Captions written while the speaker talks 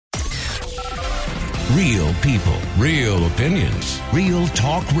Real people, real opinions, real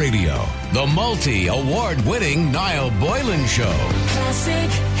talk radio. The multi-award-winning Niall Boylan Show.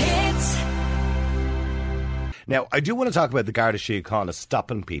 Classic hits. Now, I do want to talk about the Garda Síochána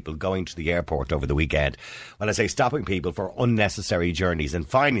stopping people going to the airport over the weekend. When I say stopping people for unnecessary journeys and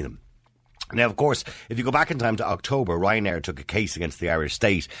fining them. Now, of course, if you go back in time to October, Ryanair took a case against the Irish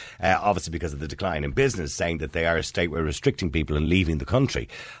state, obviously because of the decline in business, saying that the Irish state were restricting people in leaving the country.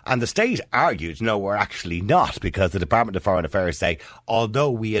 And the state argued, no, we're actually not, because the Department of Foreign Affairs say, although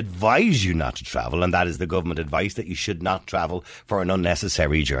we advise you not to travel, and that is the government advice that you should not travel for an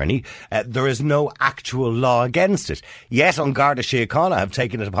unnecessary journey, there is no actual law against it. Yet, on Garda Síochána have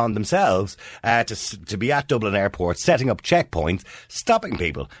taken it upon themselves to be at Dublin Airport, setting up checkpoints, stopping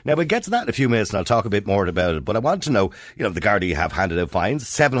people. Now, we'll get to that in a few minutes and I'll talk a bit more about it, but I want to know, the Gardaí have handed out fines,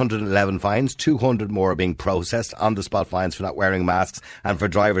 711 fines, 200 more are being processed, on the spot fines for not wearing masks and for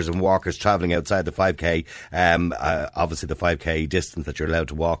drivers and walkers travelling outside the 5k, obviously the 5k distance that you're allowed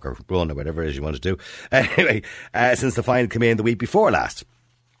to walk or run or whatever it is you want to do, anyway, since the fine came in the week before last.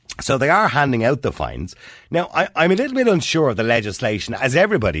 So they are handing out the fines. Now, I'm a little bit unsure of the legislation, as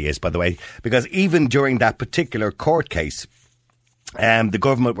everybody is, by the way, because even during that particular court case, the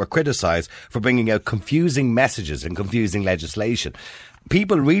government were criticised for bringing out confusing messages and confusing legislation.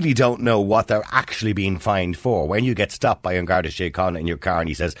 People really don't know what they're actually being fined for. When you get stopped by Garda Síochána in your car and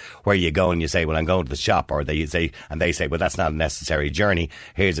he says, where are you going? You say, well, I'm going to the shop. Or they say, well, that's not a necessary journey.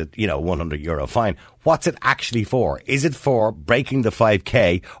 Here's a, €100 fine. What's it actually for? Is it for breaking the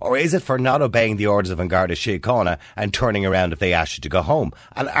 5k, or is it for not obeying the orders of Garda Síochána and turning around if they ask you to go home?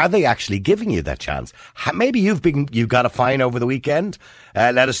 And are they actually giving you that chance? Maybe you got a fine over the weekend.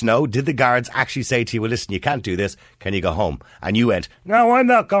 Let us know. Did the guards actually say to you, well, listen, you can't do this. Can you go home? And you went, no, I'm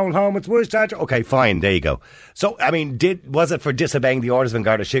not going home. It's Worcestershire. Okay, fine. There you go. So, was it for disobeying the orders of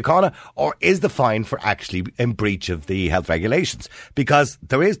Garda Síochána, or is the fine for actually in breach of the health regulations? Because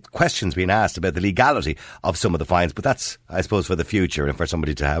there is questions being asked about the legality of some of the fines, but that's, I suppose, for the future and for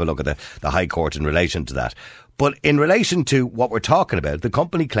somebody to have a look at the High Court in relation to that. But in relation to what we're talking about, the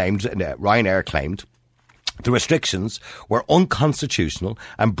company claimed, Ryanair claimed, the restrictions were unconstitutional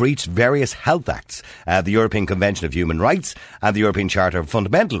and breached various health acts, the European Convention of Human Rights and the European Charter of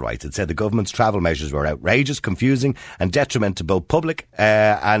Fundamental Rights. It said the government's travel measures were outrageous, confusing and detrimental to both public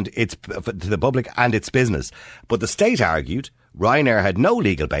and its business. But the state argued Ryanair had no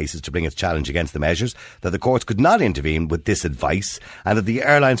legal basis to bring its challenge against the measures, that the courts could not intervene with this advice, and that the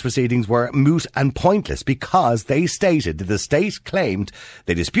airline's proceedings were moot and pointless because they stated that the state claimed,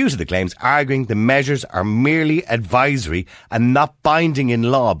 they disputed the claims, arguing the measures are merely advisory and not binding in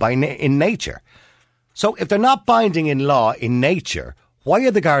law in nature. So if they're not binding in law in nature, why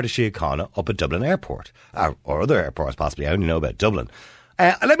are the Garda Síochána up at Dublin Airport? Or other airports possibly, I only know about Dublin.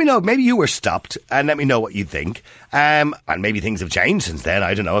 Let me know, maybe you were stopped, and let me know what you think. And maybe things have changed since then.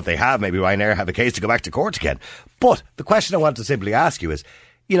 I don't know if they have. Maybe Ryanair have a case to go back to court again. But the question I want to simply ask you is,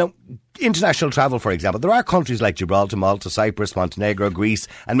 international travel, for example, there are countries like Gibraltar, Malta, Cyprus, Montenegro, Greece,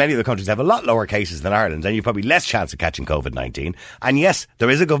 and many other countries have a lot lower cases than Ireland, and you've probably less chance of catching COVID-19. And yes, there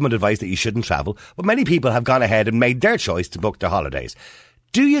is a government advice that you shouldn't travel, but many people have gone ahead and made their choice to book their holidays.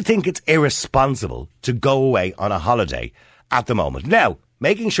 Do you think it's irresponsible to go away on a holiday at the moment? Now,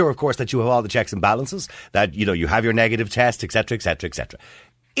 making sure, of course, that you have all the checks and balances, that, you have your negative test, etc., etc., etc.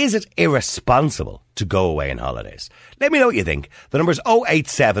 Is it irresponsible to go away on holidays? Let me know what you think. The number is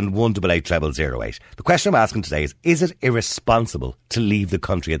 087 188 0008. The question I'm asking today is it irresponsible to leave the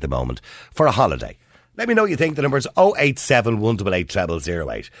country at the moment for a holiday? Let me know what you think. The number is 087 188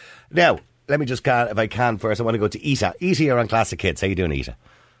 0008. Now, let me just, if I can first, I want to go to Ita. Ita, you're on Classic Hits. How you doing, Ita?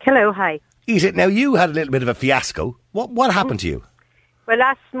 Hello, hi. Ita, now you had a little bit of a fiasco. What happened to you? Well,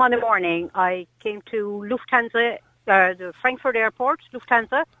 last Monday morning, I came to Lufthansa, the Frankfurt airport,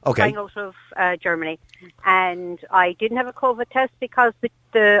 Lufthansa, flying out of Germany. And I didn't have a COVID test because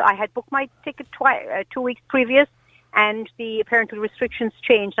I had booked my ticket 2 weeks previous, and apparently restrictions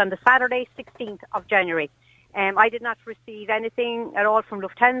changed on the Saturday, 16th of January. I did not receive anything at all from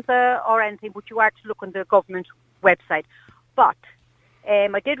Lufthansa or anything, but you are to look on the government website. But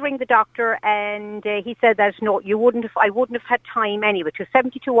I did ring the doctor, and he said that no, I wouldn't have had time anyway. To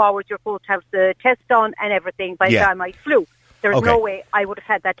 72 hours, you're supposed to have the test done and everything by the time I flew. There's no way I would have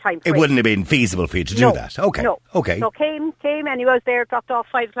had that time frame. It wouldn't have been feasible for you to do that. Okay. No. Okay. So came, and he was there, dropped off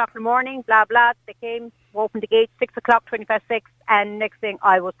 5 o'clock in the morning, blah, blah. They came, opened the gate, 6 o'clock, 20 past 6, and next thing,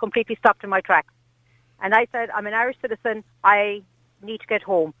 I was completely stopped in my tracks. And I said, I'm an Irish citizen, I need to get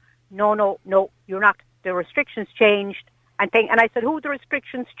home. No, you're not. The restrictions changed. And I said, who the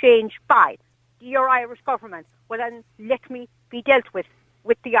restrictions changed by? Your Irish government. Well, then let me be dealt with.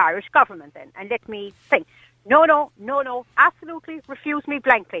 with the Irish government then and let me think. No, absolutely refused me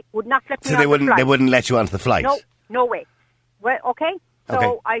blankly. Would not let me So on the flight. they wouldn't let you onto the flight? No way. Well, okay.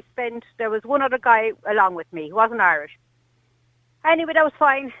 So there was one other guy along with me. He wasn't Irish. Anyway, that was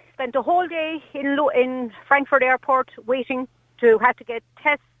fine. Spent the whole day in Frankfurt Airport waiting had to get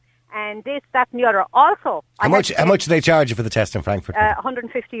tests and this, that and the other. Also, how much do they charge you for the test in Frankfurt?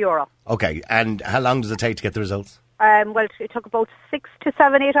 €150. Okay, and how long does it take to get the results? Well, it took about 6 to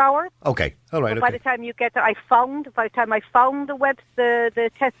 7, 8 hours. Okay, all right. So by the time you get there, by the time I found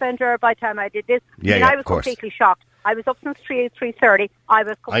the test centre, by the time I did this, I was completely shocked. I was up since 3:30. I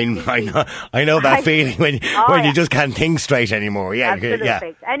was completely... I know that feeling when you just can't think straight anymore. Yeah, absolutely.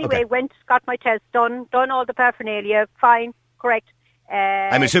 Yeah. Anyway, got my test done all the paraphernalia, fine, correct.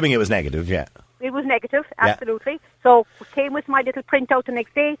 I'm assuming it was negative, yeah. It was negative, absolutely. So came with my little printout the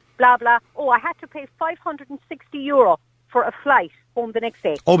next day, blah, blah. Oh, I had to pay €560 for a flight home the next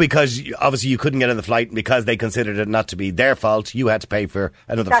day. Oh, because obviously you couldn't get on the flight because they considered it not to be their fault. You had to pay for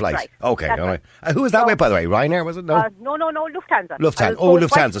another flight. Right. Okay, That's all right. Who was that with, by the way? Ryanair, was it? No, Lufthansa.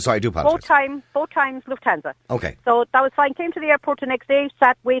 Lufthansa. Sorry, I do apologise. Both times Lufthansa. Okay. So that was fine. Came to the airport the next day,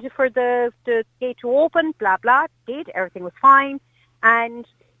 sat, waited for the gate to open, blah, blah. Everything was fine. And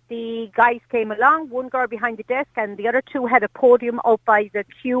the guys came along, one girl behind the desk and the other two had a podium out by the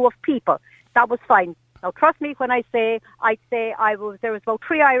queue of people. That was fine. Now, trust me when I'd say there was about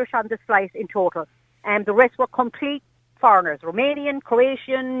 3 Irish on this flight in total. And the rest were complete foreigners. Romanian,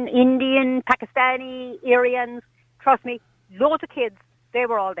 Croatian, Indian, Pakistani, Aryans. Trust me, loads of kids. They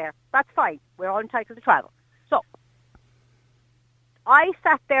were all there. That's fine. We're all entitled to travel. So, I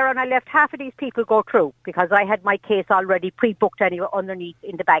sat there and I let half of these people go through because I had my case already pre-booked anyway underneath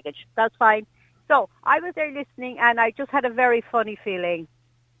in the baggage. That's fine. So I was there listening and I just had a very funny feeling.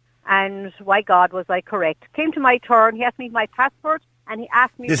 And my God, was I correct. Came to my turn. He asked me my passport and he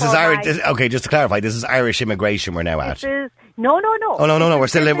asked me This is Irish. Okay, just to clarify, this is Irish immigration we're now at. No. Oh, no. We're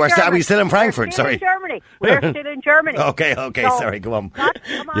still in Frankfurt. Sorry. We're still in Germany. Okay. So, sorry, go on.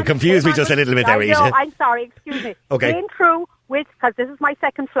 You confused me just a little bit there, Rita. I'm sorry, excuse me. Okay. Came through because this is my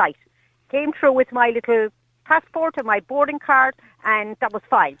second flight, came through with my little passport and my boarding card, and that was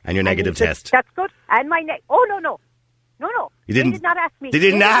fine. And your negative test. That's good. And my no. You didn't, they did not ask me. They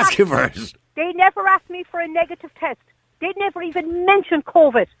didn't ask you for it. They never asked me for a negative test. They never even mentioned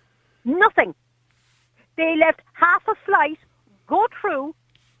COVID. Nothing. They left half a flight go through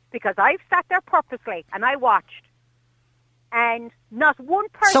because I've sat there purposely and I watched. And not one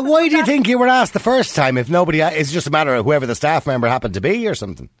person... So why do you think you were asked the first time if nobody... It's just a matter of whoever the staff member happened to be or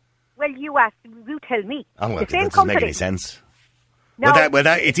something? Well, you tell me. Oh, well, the same that doesn't company. make any sense. No.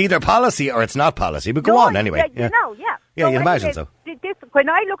 It's either policy or it's not policy, but go on anyway. Yeah. Yeah, you'd imagine so. When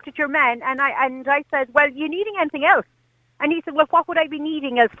I looked at your man and I said, well, you needing anything else? And he said, well, what would I be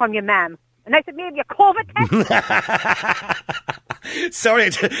needing else from you, ma'am? And I said, maybe a COVID test?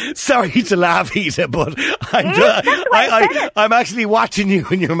 Sorry to laugh, Ita, but I'm actually watching you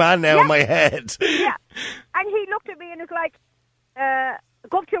and your man now in my head. Yeah. And he looked at me and was like,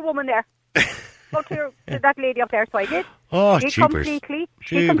 go up to your woman there. Go to that lady up there. So I did. Oh, she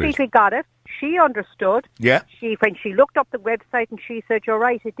completely got it. She understood. Yeah. When she looked up the website and she said, you're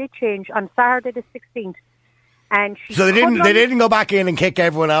right, it did change on Saturday the 16th. And so they didn't go back in and kick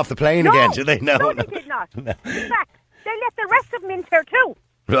everyone off the plane again, did they? No, they did not. No. In fact, they let the rest of them in there too.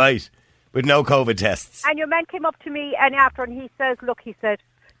 Right, with no COVID tests. And your man came up to me and he said,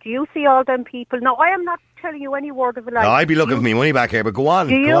 do you see all them people? No, I am not telling you any word of a lie. No, I'd be looking for me money back here, but go on.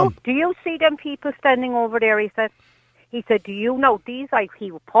 Do you see them people standing over there? He said, do you know these?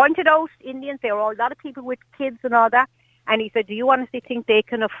 He pointed out Indians. There were a lot of people with kids and all that. And he said, do you honestly think they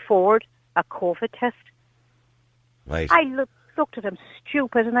can afford a COVID test? Right. I looked at him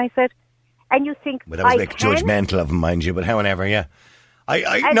stupid and I said, and you think that was a bit judgmental of him, mind you, but however, yeah.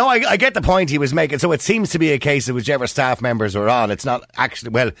 I get the point he was making. So it seems to be a case of whichever staff members were on. It's not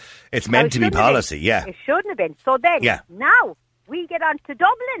actually, it's meant to be policy, yeah. It shouldn't have been. So then, now, we get on to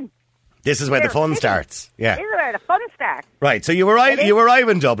Dublin. This is where the fun starts. Yeah. This is where the fun starts. Right, so you arrive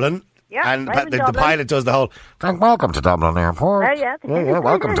in Dublin. Yeah, and the pilot does the whole, welcome to Dublin Airport. Yeah,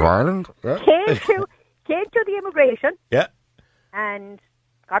 welcome to Ireland. Yeah. Came to the immigration. Yeah. And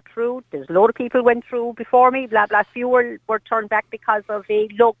got through. There's a load of people went through before me, blah, blah. Few were turned back because of a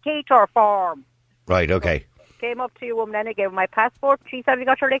locator form. Right, okay. So, came up to your woman and I gave her my passport. She said, have you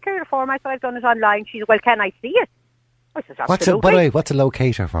got your locator form? I said, I've done it online. She said, well, can I see it? I said, absolutely. What's a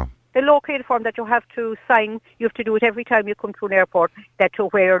locator form? The located form that you have to sign. You have to do it every time you come to an airport, that to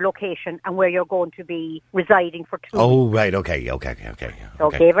where your location and where you're going to be residing for 2 weeks. Oh, right, okay. So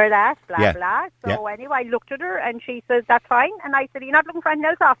gave her that, blah, Yeah. blah. So anyway, I looked at her and she says, that's fine. And I said, you're not looking for anything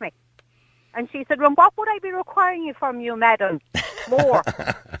else off me? And she said, well, what would I be requiring from you, madam? More.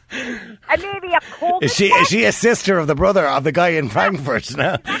 And maybe a COVID Is test? she a sister of the brother of the guy in Frankfurt?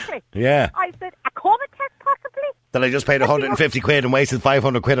 No? Exactly. Yeah. I said, a COVID test possibly? That I just paid 150 quid and wasted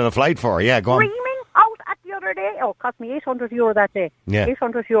 500 quid on a flight for. Yeah, go on. Screaming out at the other day. Oh, it cost me €800 that day. Yeah.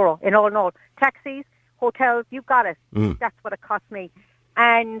 €800 in all. Taxis, hotels, you got it. Mm. That's what it cost me.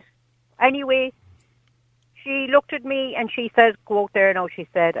 And anyway, she looked at me and she said, go out there now, she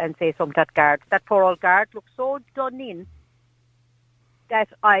said, and say something to that guard. That poor old guard looked so done in that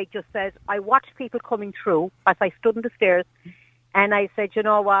I just said, I watched people coming through as I stood on the stairs, and I said, you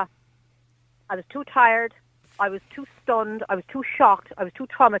know what, I was too tired, I was too stunned, I was too shocked, I was too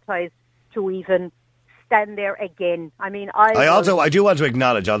traumatized to even stand there again. I mean, I do want to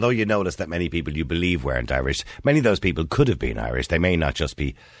acknowledge, although you notice that many people you believe weren't Irish, many of those people could have been Irish. They may not just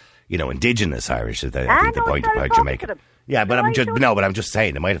be, indigenous Irish. I think the point about Jamaica. Yeah, but I'm just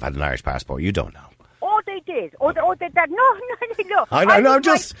saying they might have had an Irish passport. You don't know. Oh, they did. Oh, they did. No. I'm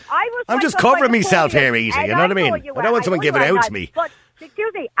just covering myself here, Easy. You know what I mean? I don't want someone giving it out to me. But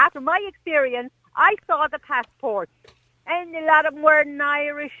excuse me, after my experience, I saw the passports, and a lot of them weren't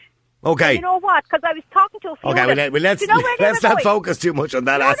Irish. Okay. And you know what? Because I was talking to a few. Okay, let's not focus too much on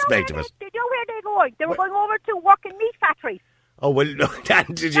that aspect of it. Do you know where they were going? They were going over to work in meat factories. Oh, well,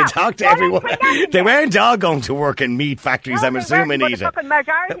 did you talk to everyone? They weren't all going to work in meat factories, I'm assuming, Eva.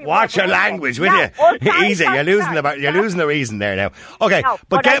 Watch your language, will you? Easy, you're losing the reason there now. Okay,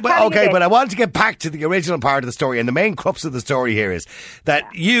 but I want to get back to the original part of the story, and the main crux of the story here is that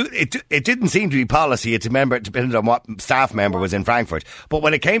it didn't seem to be policy. It depended on what staff member was in Frankfurt. But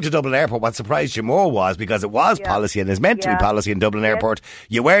when it came to Dublin Airport, what surprised you more was, because it was policy and is meant to be policy in Dublin Airport,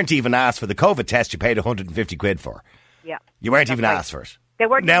 you weren't even asked for the COVID test you paid 150 quid for. Yeah. You weren't even asked for it. They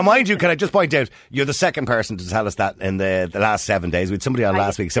weren't. Now, mind you, can I just point out, you're the second person to tell us that in the last 7 days. We had somebody on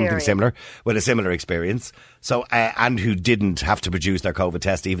last week, something similar, with a similar experience. So, and who didn't have to produce their COVID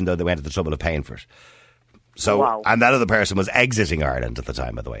test, even though they went to the trouble of paying for it. So, and that other person was exiting Ireland at the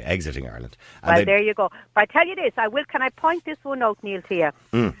time, by the way, exiting Ireland. And well, there you go. But I tell you this, can I point this one out, Neil, to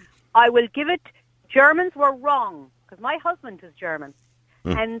you? I will give it, Germans were wrong, because my husband is German,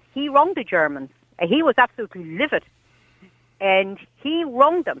 and he wronged the Germans. He was absolutely livid. And he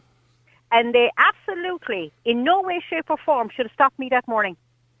wronged them. And they absolutely, in no way, shape or form, should have stopped me that morning.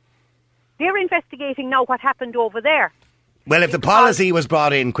 They're investigating now what happened over there. Well, if the policy was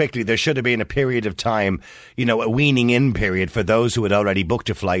brought in quickly, there should have been a period of time, a weaning in period for those who had already booked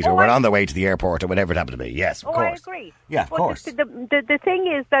a flight or were on their way to the airport or whatever it happened to be. Yes, of course. I agree. Yeah, of course. The thing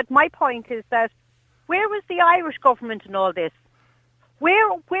is that my point is that where was the Irish government in all this? Where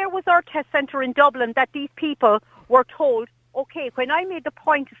was our test centre in Dublin that these people were told, okay, when I made the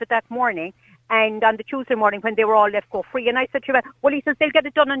point of it that morning, and on the Tuesday morning when they were all left go free, and I said to him, well, he says, they'll get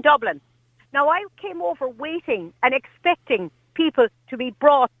it done in Dublin. Now, I came over waiting and expecting people to be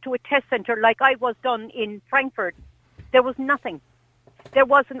brought to a test centre like I was done in Frankfurt. There was nothing. There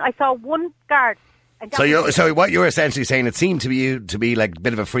wasn't. I saw one guard. And so what you're essentially saying, it seemed to be like a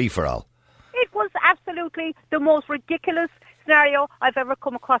bit of a free-for-all. It was absolutely the most ridiculous scenario I've ever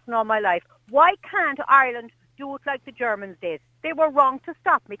come across in all my life. Why can't Ireland do it like the Germans did? They were wrong to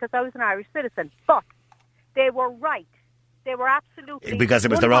stop me because I was an Irish citizen, but they were right. They were absolutely... Because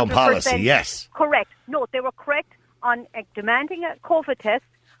it was their own policy, yes. Correct. No, they were correct on demanding a COVID test.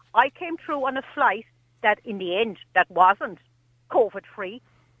 I came through on a flight that, in the end, that wasn't COVID-free,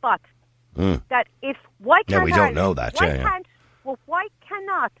 but that if... Why can't we Ireland, don't know that, why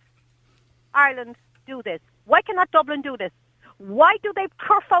cannot Ireland do this? Why cannot Dublin do this? Why do they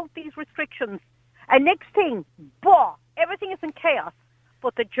turf out these restrictions? And next thing, everything is in chaos.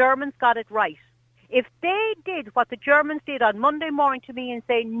 But the Germans got it right. If they did what the Germans did on Monday morning to me and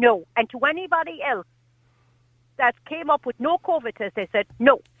say no, and to anybody else that came up with no COVID test, they said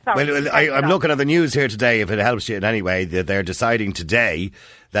no. Sorry. Well, I'm looking at the news here today, if it helps you in any way, that they're deciding today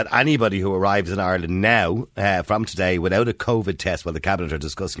that anybody who arrives in Ireland now, from today, without a COVID test, well, the Cabinet are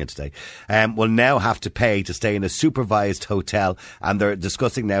discussing it today, will now have to pay to stay in a supervised hotel, and they're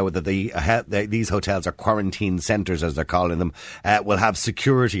discussing now that these hotels are quarantine centres, as they're calling them, will have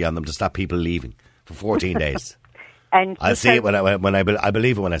security on them to stop people leaving for 14 days. And I'll see it I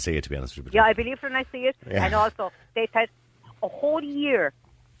believe it when I see it, to be honest with you. Yeah, I believe it when I see it. Yeah. And also, they said a whole year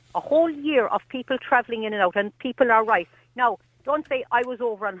of people travelling in and out, and people are right. Now, don't say I was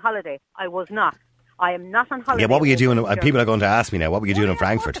over on holiday. I was not. I am not on holiday. Yeah, what were you doing? People are going to ask me now, what were you doing in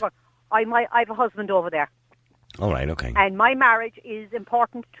Frankfurt? I have a husband over there. All right, okay. And my marriage is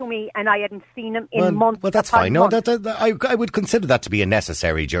important to me, and I hadn't seen him in months. Well, that's fine. No, I would consider that to be a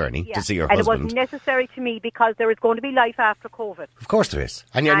necessary journey to see your husband. And it was necessary to me because there is going to be life after COVID. Of course there is.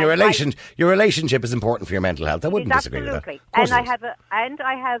 And your relationship is important for your mental health. I wouldn't disagree with that. Absolutely. And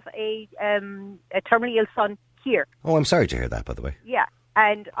I have a terminally ill son here. Oh, I'm sorry to hear that, by the way. Yeah.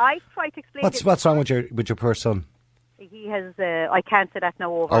 And I try to explain what's wrong with your poor son? He has. I can't say that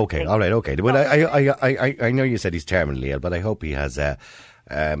now over. Okay, all right, okay. Well, I know you said he's terminally ill, but I hope he has. I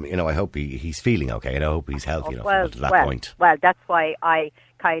hope he's feeling okay, and I hope he's healthy enough to that point. Well, that's why I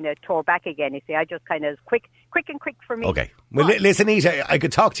kind of tore back again. You see, I just kind of quick for me. Okay. Well, listen, Ita, I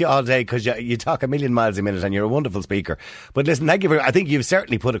could talk to you all day because you talk a million miles a minute and you're a wonderful speaker. But listen, thank you I think you've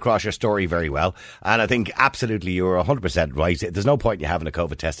certainly put across your story very well. And I think absolutely you're 100% right. There's no point in you having a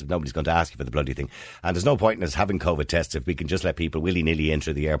COVID test if nobody's going to ask you for the bloody thing. And there's no point in us having COVID tests if we can just let people willy-nilly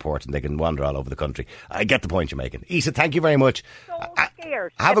enter the airport and they can wander all over the country. I get the point you're making. Ita, thank you very much. So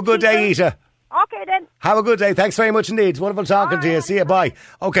scared. Have a good day, Ita. Okay, then. Have a good day. Thanks very much indeed. It's wonderful talking to you. See you. Bye.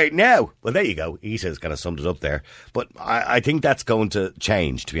 Okay, now, well, there you go. Ita's kind of summed it up there. But I think that's going to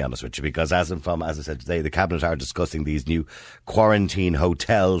change, to be honest with you, because as I said today, the Cabinet are discussing these new quarantine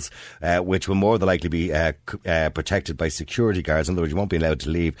hotels, which will more than likely be protected by security guards. In other words, you won't be allowed to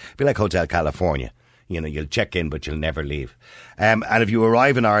leave. It'll be like Hotel California. You know, you'll check in, but you'll never leave. And if you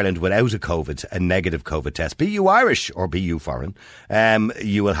arrive in Ireland without a negative COVID test, be you Irish or be you foreign,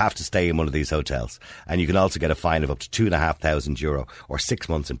 you will have to stay in one of these hotels. And you can also get a fine of up to €2,500 or 6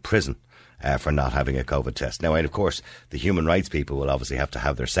 months in prison for not having a COVID test. Now, and of course, the human rights people will obviously have to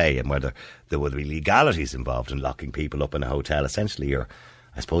have their say in whether there will be legalities involved in locking people up in a hotel. Essentially, you're,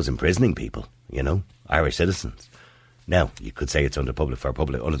 I suppose, imprisoning people, you know, Irish citizens. Now, you could say it's under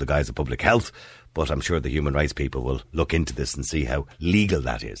the guise of public health, but I'm sure the human rights people will look into this and see how legal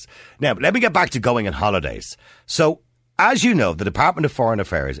that is. Now, let me get back to going on holidays. So, as you know, the Department of Foreign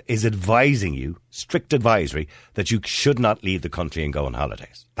Affairs is advising you, strict advisory, that you should not leave the country and go on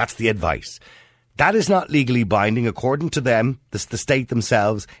holidays. That's the advice. That is not legally binding, according to them, the state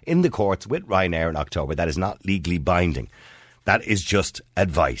themselves, in the courts with Ryanair in October. That is not legally binding. That is just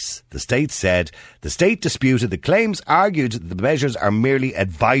advice. The state disputed the claims, argued that the measures are merely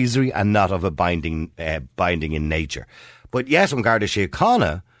advisory and not of a binding in nature. But yet, Garda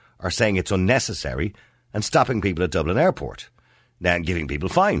Síochána are saying it's unnecessary and stopping people at Dublin Airport and giving people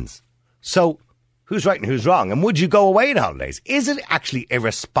fines. So, who's right and who's wrong? And would you go away on holidays? Is it actually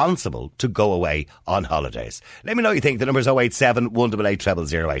irresponsible to go away on holidays? Let me know what you think. The number is 087 188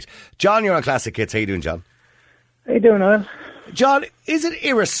 0008. John, you're on Classic Hits. How you doing, John? How you doing, Niall? John, is it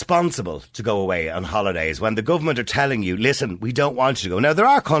irresponsible to go away on holidays when the government are telling you, listen, we don't want you to go? Now, there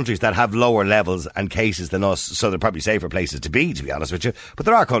are countries that have lower levels and cases than us, so they're probably safer places to be honest with you. But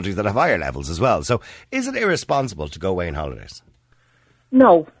there are countries that have higher levels as well. So is it irresponsible to go away on holidays?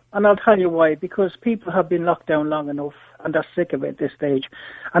 No, and I'll tell you why. Because people have been locked down long enough and they're sick of it at this stage.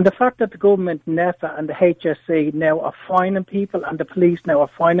 And the fact that the government, NEFA and the HSE now are fining people and the police now are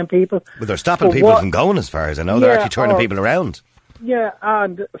fining people. But they're stopping people from going, as far as I know. They're actually turning people around. Yeah,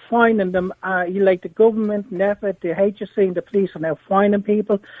 and fining them, like the government, NEFA, the HSE and the police are now fining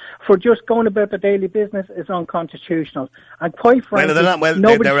people for just going about their daily business is unconstitutional. And quite frankly...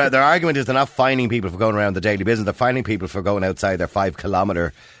 Their argument is they're not fining people for going around the daily business. They're fining people for going outside their 5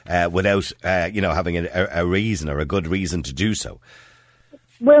 kilometre without, having a reason or a good reason to do so.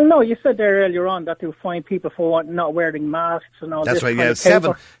 Well, no, you said there earlier on that they'll fine people for not wearing masks and all That's this. That's right,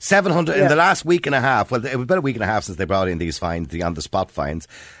 yeah. 700 in the last week and a half. Well, it was about a week and a half since they brought in these fines, the on-the-spot fines.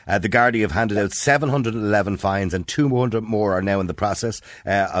 The Gardaí have handed out 711 fines and 200 more are now in the process,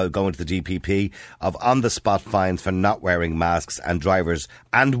 going to the DPP, of on-the-spot fines for not wearing masks and drivers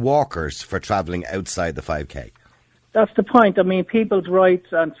and walkers for travelling outside the 5K. That's the point. I mean, people's rights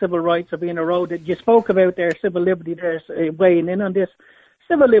and civil rights are being eroded. You spoke about their civil liberty there, weighing in on this.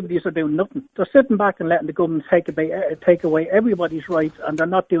 Civil liberties are doing nothing. They're sitting back and letting the government take away everybody's rights, and they're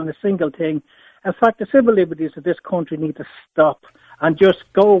not doing a single thing. In fact, the civil liberties of this country need to stop and just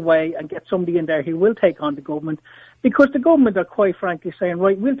go away and get somebody in there who will take on the government, because the government are quite frankly saying,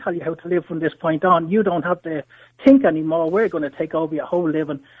 right, we'll tell you how to live from this point on. You don't have to think anymore. We're going to take over your whole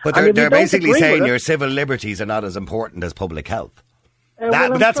living. But they're basically saying your civil liberties are not as important as public health.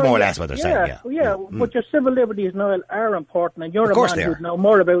 That's more or less what they're saying, yeah. But your civil liberties, Niall, are important, and you're a man who'd know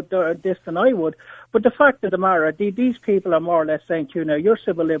more about this than I would. But the fact of the matter, these people are more or less saying to you now, your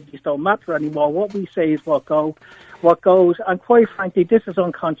civil liberties don't matter anymore. What we say is what goes. And quite frankly, this is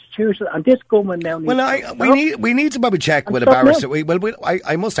unconstitutional. And this government now needs we need to probably check with a barrister.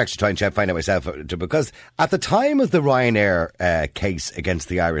 I must actually try and find out myself, because at the time of the Ryanair case against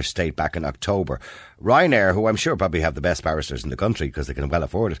the Irish state back in October, Ryanair, who I'm sure probably have the best barristers in the country because they can well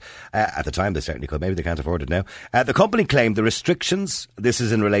afford it. At the time, they certainly could. Maybe they can't afford it now. The company claimed the restrictions, this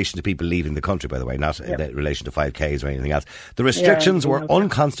is in relation to people leaving the country, by the way, not in relation to 5Ks or anything else. The restrictions were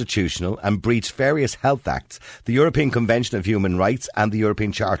unconstitutional and breached various health acts, the European Convention of Human Rights and the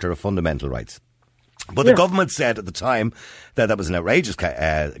European Charter of Fundamental Rights. But the government said at the time that was an outrageous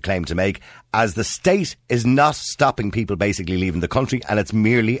claim to make, as the state is not stopping people basically leaving the country and it's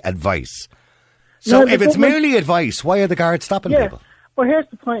merely advice. So if it's merely advice, why are the guards stopping people? Well, here's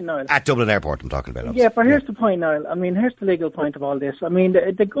the point, Niall. At Dublin Airport, I'm talking about. Obviously. Yeah, but here's the point, Niall. I mean, here's the legal point of all this. I mean,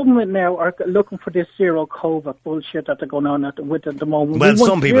 the government now are looking for this zero COVID bullshit that they're going on at the moment. Well,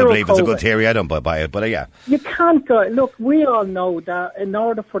 some people believe it's a good theory. I don't buy it, but yeah. You can't go... Look, we all know that in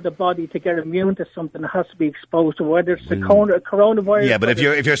order for the body to get immune to something, it has to be exposed to, whether it's the coronavirus... Yeah, but if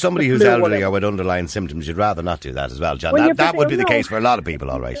you're somebody who's elderly or with underlying symptoms, you'd rather not do that as well, John. Well, that would be the case for a lot of people,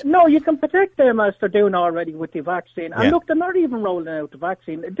 all right. No, you can protect them as they're doing already with the vaccine. And look, they're not even rolling out the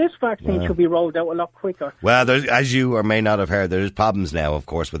vaccine. This vaccine should be rolled out a lot quicker. Well, as you or may not have heard, there's problems now, of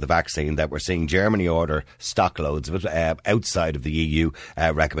course, with the vaccine, that we're seeing Germany order stockloads of it outside of the EU,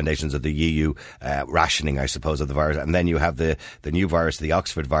 recommendations of the EU, rationing, I suppose, of the virus. And then you have the new virus, the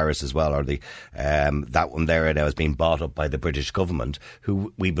Oxford virus as well, or that one there now is being bought up by the British government,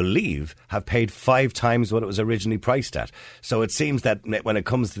 who we believe have paid 5 times what it was originally priced at. So it seems that when it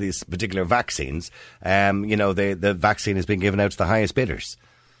comes to these particular vaccines, the vaccine is being given out to the highest bidders.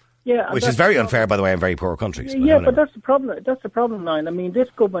 Yeah, which is very unfair, by the way, in very poor countries. But that's the problem. That's the problem, Line. I mean, this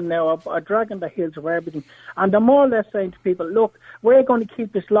government now are dragging the heels of everything, and they're more or less saying to people, "Look, we're going to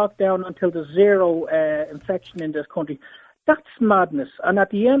keep this lockdown until there's zero infection in this country." That's madness. And at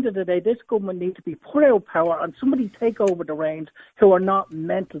the end of the day, this government needs to be put out of power and somebody take over the reins who are not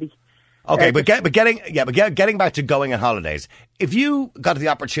mentally. Okay, but getting back to going on holidays, if you got the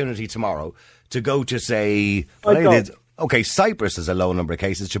opportunity tomorrow to go to, say, okay, Cyprus has a low number of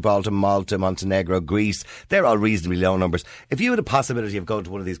cases, Gibraltar, Malta, Montenegro, Greece, they're all reasonably low numbers. If you had a possibility of going to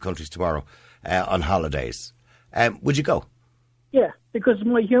one of these countries tomorrow on holidays, would you go? Yeah, because it's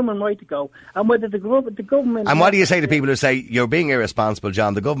my human right to go. And whether the government... And what do you say to people who say, you're being irresponsible,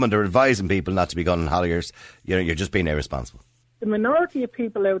 John? The government are advising people not to be going on holidays. You're just being irresponsible. The minority of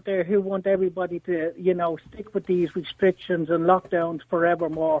people out there who want everybody to, stick with these restrictions and lockdowns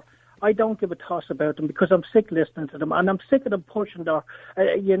forevermore, I don't give a toss about them because I'm sick listening to them, and I'm sick of them pushing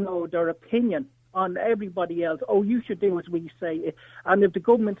their opinion on everybody else. Oh, you should do as we say. And if the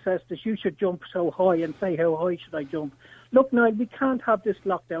government says this, you should jump so high and say, how high should I jump? Look, Niall, we can't have this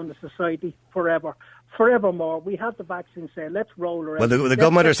lockdown in society forevermore. We have the vaccine saying, let's roll around. Well, the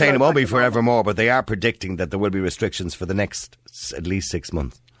government are saying it won't be forevermore, but they are predicting that there will be restrictions for the next at least 6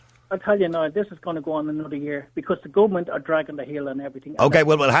 months. I tell you now, this is going to go on another year because the government are dragging the heel on everything. Okay,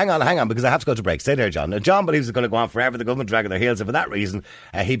 well, hang on, because I have to go to break. Stay there, John. Now, John believes it's going to go on forever. The government dragging their heels, and for that reason,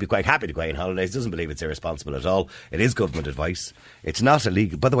 he'd be quite happy to go on holidays. Doesn't believe it's irresponsible at all. It is government advice. It's not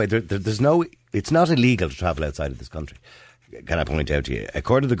illegal. By the way, it's not illegal to travel outside of this country. Can I point out to you?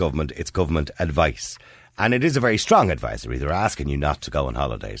 According to the government, it's government advice. And it is a very strong advisory. They're asking you not to go on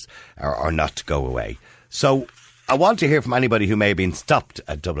holidays or not to go away. So I want to hear from anybody who may have been stopped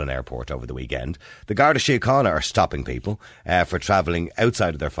at Dublin Airport over the weekend. The Garda Síochána are stopping people for travelling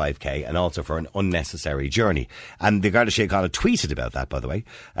outside of their 5K and also for an unnecessary journey. And the Garda Síochána tweeted about that, by the way.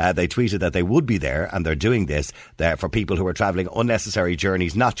 They tweeted that they would be there, and they're doing this for people who are travelling unnecessary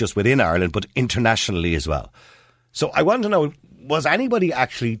journeys, not just within Ireland, but internationally as well. So I want to know, was anybody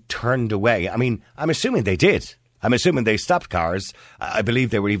actually turned away? I mean, I'm assuming they did. I'm assuming they stopped cars. I believe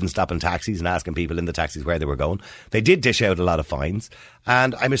they were even stopping taxis and asking people in the taxis where they were going. They did dish out a lot of fines.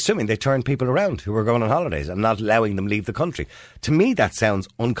 And I'm assuming they turned people around who were going on holidays and not allowing them leave the country. To me, that sounds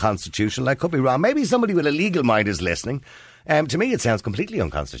unconstitutional. I could be wrong. Maybe somebody with a legal mind is listening. To me, it sounds completely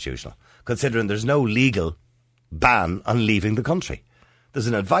unconstitutional, considering there's no legal ban on leaving the country. There's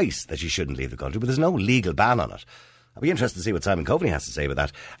an advice that you shouldn't leave the country, but there's no legal ban on it. I'll be interested to see what Simon Coveney has to say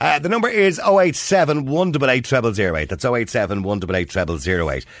about that. The number is 087 188 0008. That's 087 188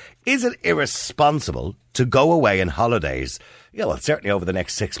 0008. Is it irresponsible to go away on holidays? Yeah, well, certainly over the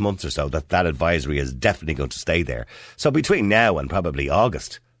next 6 months or so, that advisory is definitely going to stay there. So between now and probably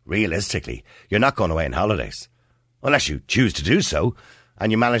August, realistically, you're not going away on holidays. Unless you choose to do so,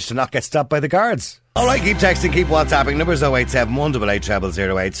 and you manage to not get stopped by the guards. All right, keep texting, keep WhatsApping. Numbers 087 188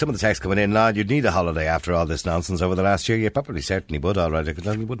 0008. Some of the texts coming in, lad, you'd need a holiday after all this nonsense over the last year. You probably certainly would, all right. I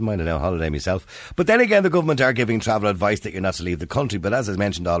wouldn't mind a holiday myself. But then again, the government are giving travel advice that you're not to leave the country. But as I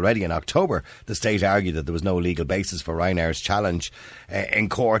mentioned already, in October, the state argued that there was no legal basis for Ryanair's challenge in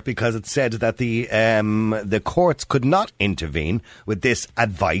court because it said that the courts could not intervene with this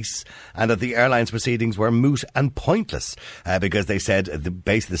advice and that the airline's proceedings were moot and pointless because they said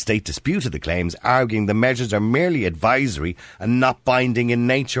the state disputed the claims, arguing the measures are merely advisory and not binding in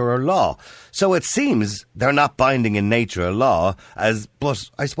nature or law. So it seems they're not binding in nature or law, but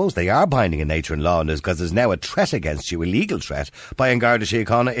I suppose they are binding in nature and law because there's now a threat against you, a legal threat, by Garda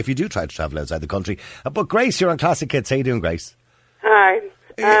Síochána if you do try to travel outside the country. But Grace, you're on Classic Hits. How you doing, Grace? Hi.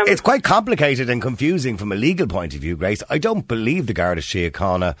 It's quite complicated and confusing from a legal point of view, Grace. I don't believe the Garda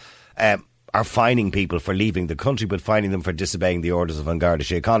Síochána are fining people for leaving the country, but fining them for disobeying the orders of Garda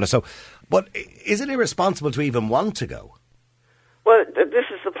Síochána. So, but is it irresponsible to even want to go? Well, this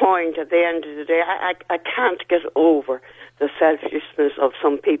is the point. At the end of the day, I can't get over the selfishness of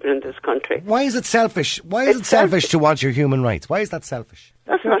some people in this country. Why is it selfish? Why is it selfish to want your human rights? Why is that selfish?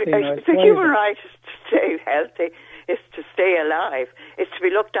 That's not. The human right is to stay healthy. Is to stay alive. It's to be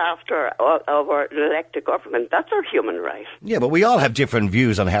looked after our elected government. That's our human right. Yeah, but we all have different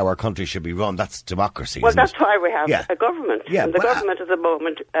views on how our country should be run. That's democracy, well, isn't that's it? why we have a government. Yeah, and the government at the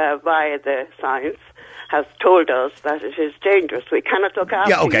moment, via the science, has told us that it is dangerous. We cannot look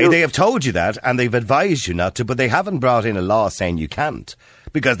after they have told you that, and they've advised you not to, but they haven't brought in a law saying you can't.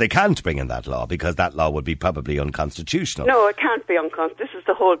 Because they can't bring in that law, because that law would be probably unconstitutional. No, it can't be unconstitutional. This is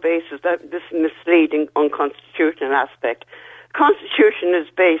the whole basis, this misleading, unconstitutional aspect. Constitution is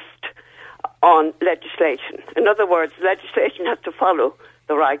based on legislation. In other words, legislation has to follow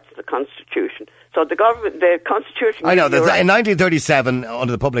the rights of the Constitution. So the Constitution... I know, in 1937,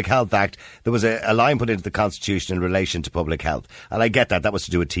 under the Public Health Act, there was a line put into the Constitution in relation to public health. And I get that. That was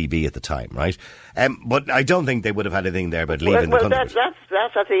to do with TB at the time, right? But I don't think they would have had anything there about leaving the country.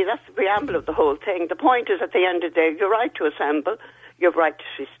 That's the preamble of the whole thing. The point is, at the end of the day, your right to assemble, you have a right to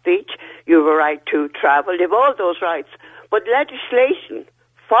free speech, you have a right to travel, you have all those rights. But legislation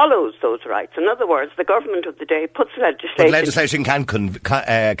follows those rights. In other words, the government of the day puts legislation... But legislation can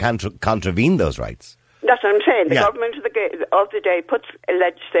contravene those rights. That's what I'm saying. The government of the day puts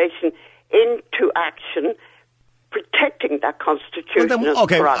legislation into action, protecting that constitutional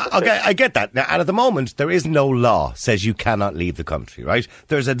prerogative. Okay, I get that. Now, and at the moment, there is no law says you cannot leave the country, right?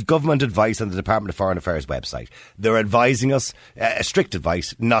 There's a government advice on the Department of Foreign Affairs website. They're advising us, a strict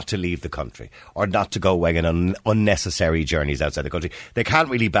advice, not to leave the country or not to go away on unnecessary journeys outside the country. They can't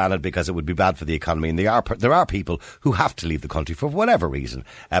really ban it because it would be bad for the economy, and there are people who have to leave the country for whatever reason,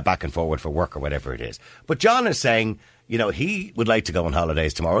 back and forward for work or whatever it is. But John is saying, you know, he would like to go on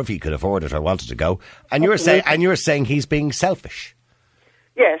holidays tomorrow if he could afford it or wanted to go. And you're saying he's being selfish.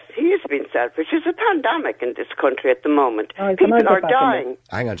 Yes, he is being selfish. There's a pandemic in this country at the moment. People are dying.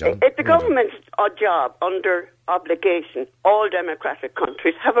 Hang on, John. It's the government's job, under obligation. All democratic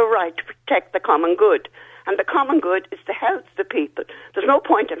countries have a right to protect the common good. And the common good is the health of the people. There's no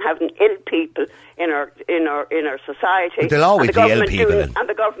point in having ill people in our society. But there'll always be ill people. And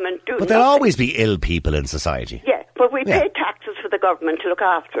the government do. But there'll always be ill people in society. Yeah, but we pay taxes for the government to look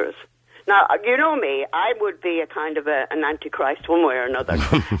after us. Now, you know me, I would be a kind of an antichrist one way or another.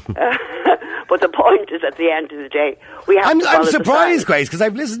 But the point is, at the end of the day, we have to follow I'm surprised, Grace, because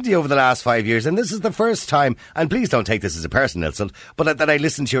I've listened to you over the last 5 years, and this is the first time, and please don't take this as a personal insult, but that I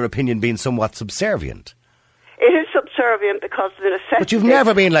listened to your opinion being somewhat subservient. It is subservient because of the necessity. But you've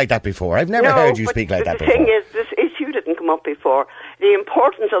never been like that before. I've never heard you speak like that before. The thing is, this issue didn't come up before. The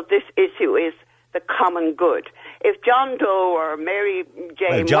importance of this issue is the common good. If John Doe or Mary Jane...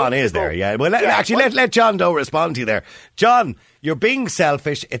 Well, John is there, yeah. Well, let John Doe respond to you there. John, you're being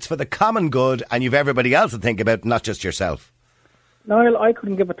selfish. It's for the common good, and you've everybody else to think about, not just yourself. Niall, I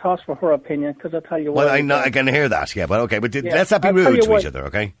couldn't give a toss for her opinion, because I'll tell you what... Well, I can hear that, yeah, but okay. But let's not be rude to each other,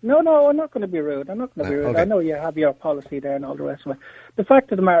 okay? No, I'm not going to be rude. Okay. I know you have your policy there and all the rest of it. The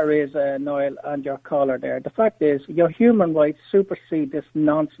fact of the matter is, Niall, and your caller there, the fact is your human rights supersede this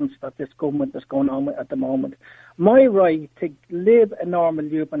nonsense that this government is going on with at the moment. My right to live a normal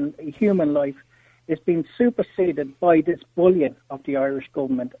human life is being superseded by this bullying of the Irish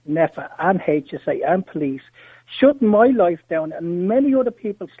government, NEFA and HSA and police, shutting my life down and many other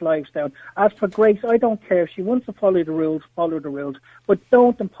people's lives down. As for Grace, I don't care. If she wants to follow the rules, but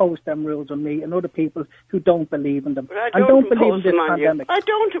don't impose them rules on me and other people who don't believe in them. And don't believe in this pandemic. I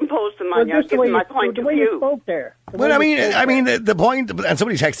don't impose them on you. I give my point of view. You spoke there. Well, I mean, the point, and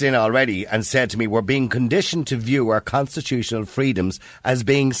somebody texted in already and said to me, we're being conditioned to view our constitutional freedoms as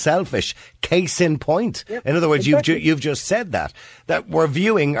being selfish. Case in point. Yep, in other words, exactly. you've just said that we're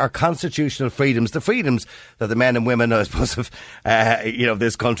viewing our constitutional freedoms, the freedoms that the men and women, I suppose, of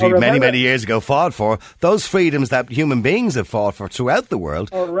this country many years ago fought for, those freedoms that human beings have fought for throughout the world,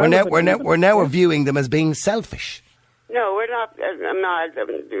 we're now viewing them as being selfish. No, we're not.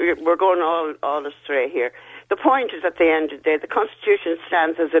 We're going all astray here. The point is, at the end of the day, the Constitution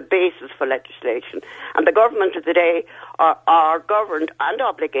stands as a basis for legislation, and the government of the day are governed and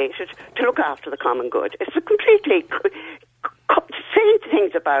obligated to look after the common good. It's a completely saying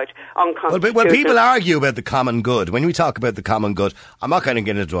things about unconstitutional. Well, people argue about the common good. When we talk about the common good, I'm not going to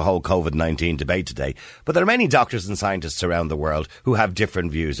get into a whole COVID-19 debate today, but there are many doctors and scientists around the world who have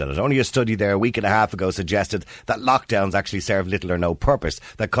different views on it. Only a study there a week and a half ago suggested that lockdowns actually serve little or no purpose,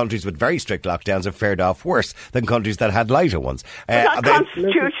 that countries with very strict lockdowns have fared off worse than countries that had lighter ones.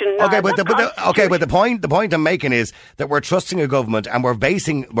 Constitution. But the point I'm making is that we're trusting a government, and we're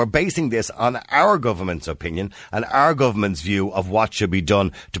basing this on our government's opinion and our government's view of what should be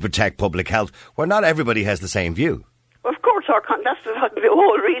done to protect public health, where not everybody has the same view. Of course, that's the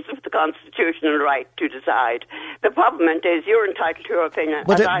whole reason for the constitutional right to decide. The problem is you're entitled to your opinion.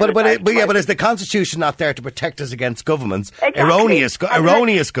 But is the Constitution not there to protect us against governments, erroneous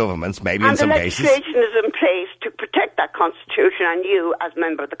governments, maybe in some cases? And the legislation is in place to protect that Constitution and you as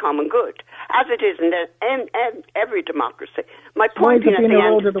member of the common good, as it is in every democracy. My point is, at the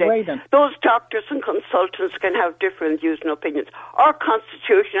end of the day, those doctors and consultants can have different views and opinions. Our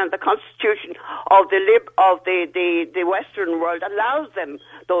Constitution and the Constitution of the Western world allows them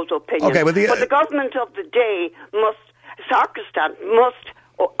those opinions. Okay, but the government of the day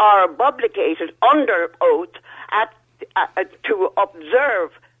are obligated under oath to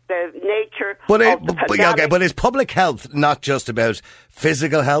observe the nature of the pandemic. But is public health not just about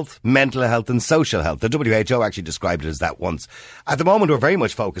physical health, mental health and social health? The WHO actually described it as that once. At the moment, we're very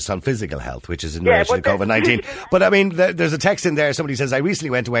much focused on physical health, which is in relation to COVID-19. But I mean, there's a text in there. Somebody says, I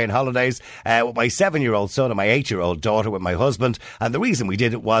recently went away on holidays with my 7-year-old son and my 8-year-old daughter with my husband. And the reason we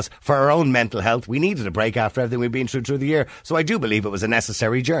did it was for our own mental health. We needed a break after everything we've been through the year. So I do believe it was a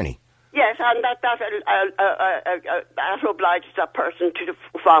necessary journey. Yes, and that obliges that person to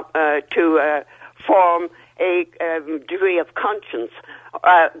form a degree of conscience.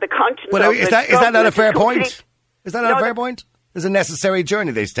 The conscience. Well, is that not a fair point? Is that not a fair point? It's a necessary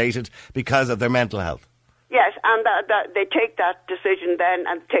journey, they stated, because of their mental health. Yes, and that they take that decision then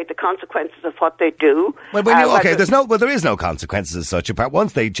and take the consequences of what they do. Well, there is no consequences as such. Apart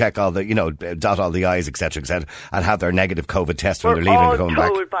once they check all the, dot all the I's, etc., and have their negative COVID test when they're leaving and coming back.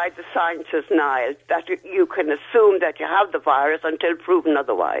 We're all told by the scientists, Niall, that you can assume that you have the virus until proven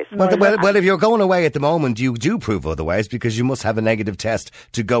otherwise. Well, if you're going away at the moment, you do prove otherwise because you must have a negative test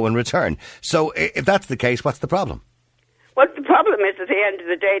to go and return. So if that's the case, what's the problem? Well, the problem is, at the end of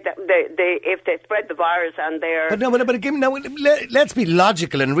the day, that if they spread the virus and they're... Let's be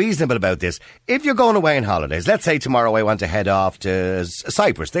logical and reasonable about this. If you're going away on holidays, let's say tomorrow I want to head off to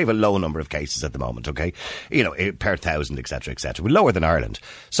Cyprus. They have a low number of cases at the moment, okay? Per 1,000, etc., etc. We're lower than Ireland.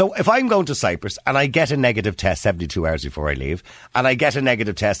 So if I'm going to Cyprus and I get a negative test 72 hours before I leave, and I get a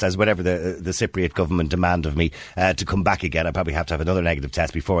negative test as whatever the Cypriot government demand of me to come back again, I probably have to have another negative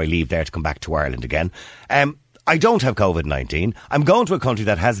test before I leave there to come back to Ireland again. I don't have COVID-19. I'm going to a country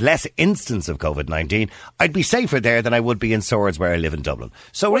that has less instance of COVID-19. I'd be safer there than I would be in Swords, where I live in Dublin.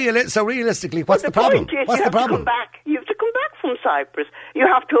 So realistically, what's the problem? What's the problem? You have to come back from Cyprus. You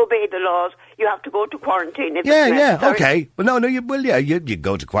have to obey the laws. You have to go to quarantine. Okay. Well, you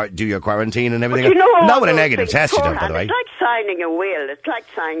go to do your quarantine and everything. Not with a negative test, you don't, by the way. It's like signing a will. It's like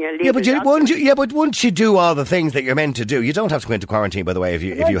signing a legal but once you do all the things that you're meant to do, you don't have to go into quarantine, by the way, if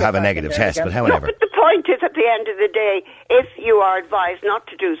you have a negative test. But however. No, but the point is, at the end of the day, if you are advised not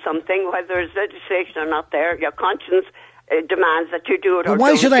to do something, whether it's legislation or not there, your conscience demands that you do it. But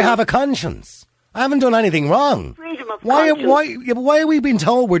why should I have a conscience? I haven't done anything wrong. Freedom of conscience. Why are we being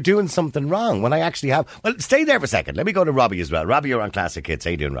told we're doing something wrong when I actually have... Well, stay there for a second. Let me go to Robbie as well. Robbie, you're on Classic Hits.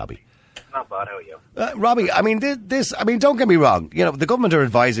 How you doing, Robbie? Not bad, how are you? Robbie, I mean, don't get me wrong. The government are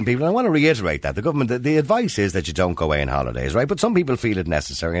advising people, and I want to reiterate that. The advice is that you don't go away on holidays, right? But some people feel it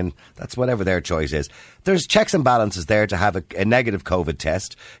necessary, and that's whatever their choice is. There's checks and balances there to have a negative COVID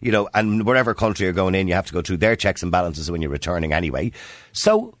test, and wherever country you're going in, you have to go through their checks and balances when you're returning anyway.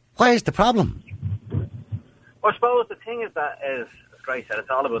 So, where's the problem? Well, I suppose the thing is that, as Grace said, it's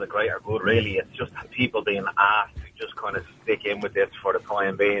all about the greater good, really. It's just people being asked to just kind of stick in with this for the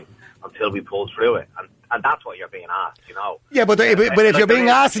time being until we pull through it. And that's what you're being asked, you know. Yeah, but if you're being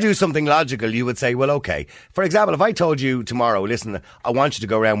asked to do something logical, you would say, well, okay. For example, if I told you tomorrow, listen, I want you to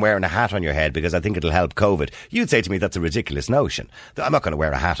go around wearing a hat on your head because I think it'll help COVID, you'd say to me that's a ridiculous notion. I'm not going to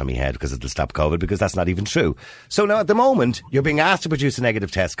wear a hat on my head because it'll stop COVID, because that's not even true. So now at the moment, you're being asked to produce a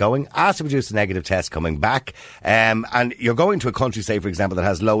negative test coming back, and you're going to a country, say, for example, that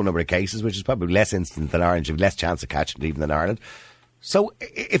has low number of cases, which is probably less incident than Ireland, you have less chance of catching it even than Ireland. So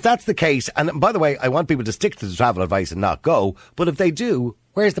if that's the case, and by the way, I want people to stick to the travel advice and not go, but if they do,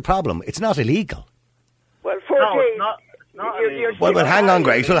 where's the problem? It's not illegal. Well, 4 days. It's not illegal. Well, hang on,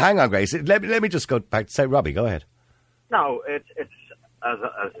 Grace. Let me just go back to say, Robbie, go ahead. No, it's as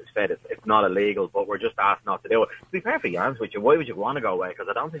I said, it's not illegal, but we're just asked not to do it. To be perfectly honest with you, why would you want to go away? Because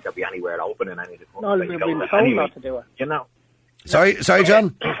I don't think there'll be anywhere open in any of the countries. No, we've been told not to do it. You know. Sorry,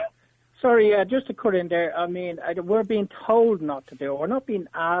 John? Sorry, just to cut in there, I mean, we're being told not to do it. We're not being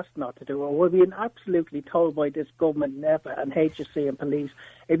asked not to do it. We're being absolutely told by this government, NEPA and HSC and police,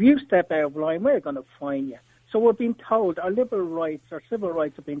 if you step out of line, we're going to fine you. So we're being told our liberal rights, our civil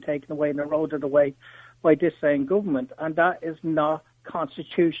rights have been taken away and eroded away by this same government, and that is not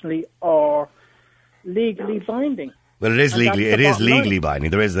constitutionally or legally binding. Well, it is legally binding.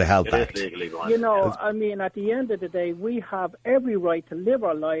 There is the Health Act. You know, I mean, at the end of the day, we have every right to live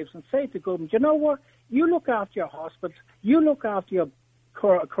our lives and say to government, you know what, you look after your hospitals, you look after your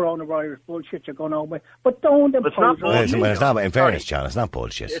coronavirus bullshit you're going on with, but don't impose it. It's not, in fairness, John, it's not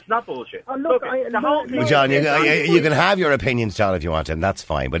bullshit. It's not bullshit. John, you can have your opinions, John, if you want, and that's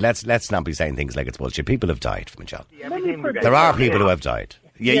fine, but let's not be saying things like it's bullshit. People have died from it, John. There are people who have died.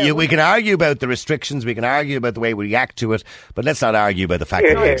 We can argue about the restrictions, we can argue about the way we react to it, but let's not argue about the fact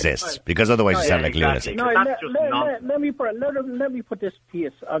that it exists, because otherwise you sound like lunatic. Let me put this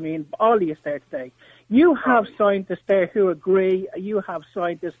piece. I mean, all of you there today. You have scientists there who agree. You have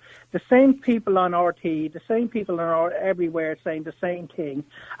scientists, the same people on RT, the same people everywhere saying the same thing.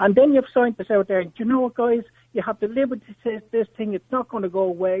 And then you have scientists out there, and you know what, guys? You have to live with this thing. It's not going to go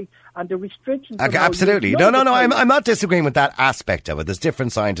away. And the restrictions... Okay, absolutely. No. I'm not disagreeing with that aspect of it. There's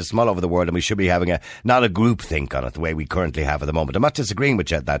different scientists from all over the world, and we should be having not a group think on it the way we currently have at the moment. I'm not disagreeing with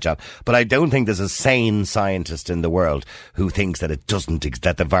that, John. But I don't think there's a sane scientist in the world who thinks that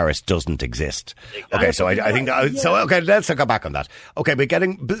that the virus doesn't exist. Okay, so I think... okay, let's go back on that. Okay, but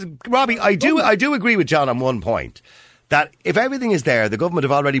Robbie, I do agree with John on one point. That if everything is there, the government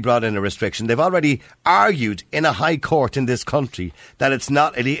have already brought in a restriction. They've already argued in a high court in this country that it's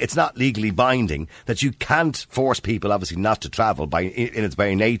not legally binding, that you can't force people, obviously, not to travel in its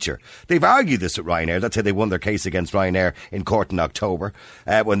very nature. They've argued this with Ryanair. That's how they won their case against Ryanair in court in October,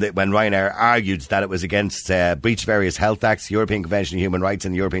 when Ryanair argued that it was against breach of various health acts, European Convention of Human Rights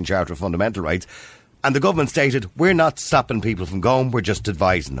and the European Charter of Fundamental Rights. And the government stated, we're not stopping people from going, we're just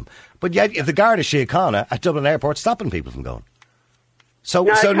advising them. But yet, if the Garda Síochána at Dublin Airport stopping people from going. So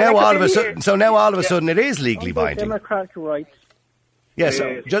now all of a sudden it is legally binding. Democratic rights. Yes,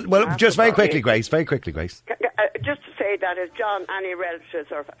 just very quickly, Grace. Just to say that if John, any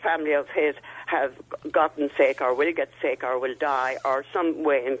relatives or family of his have gotten sick or will get sick or will die or some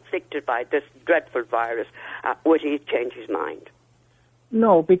way inflicted by this dreadful virus, would he change his mind?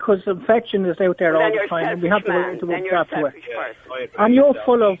 No, because infection is out there all the time, and we have to look after it. And you're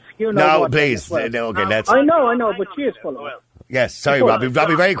full of, No, please. Okay, let's... I know, but she is full of it. Yes, sorry, Robbie,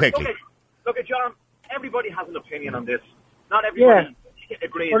 very quickly. Look at John, everybody has an opinion on this. Not everybody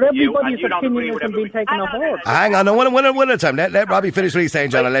agrees with you, and you don't agree with everybody. Taken on board. Hang on, one at a time. Let Robbie finish what he's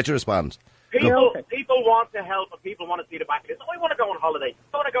saying, John, I'll let you respond. People want to help, and people want to see the back of this. I want to go on holiday.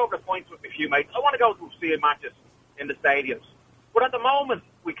 I want to go over the points with a few mates. I want to go to see matches in the stadiums. But at the moment,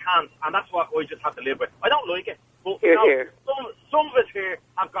 we can't, and that's what we just have to live with. I don't like it, but some of us here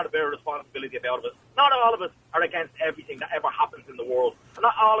have got a bit of responsibility about it. Not all of us are against everything that ever happens in the world. And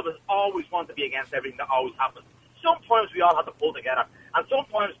not all of us always want to be against everything that always happens. Sometimes we all have to pull together, and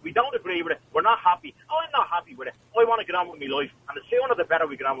sometimes we don't agree with it. We're not happy. Oh, I'm not happy with it. I want to get on with my life, and the sooner the better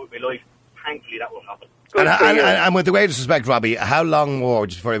we get on with my life. Thankfully, that will happen. And with the greatest respect, Robbie, how long more,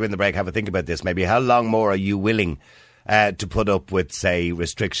 just before I win the break, have a think about this, maybe, how long more are you willing to put up with, say,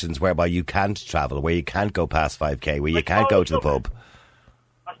 restrictions whereby you can't travel, where you can't go past 5k, where you can't go to the pub?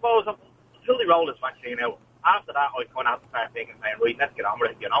 I suppose until they roll this vaccine out, after that I kind of have to start thinking, saying, right, let's get on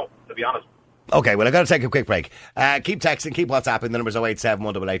with it, to be honest. Okay, well, I've got to take a quick break. Keep texting, keep WhatsApping. The number's 087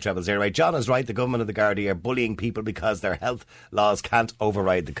 188 0008. John is right. The government and the Gardaí are bullying people because their health laws can't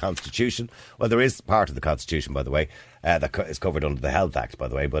override the Constitution. Well, there is part of the Constitution, by the way, that is covered under the Health Act, by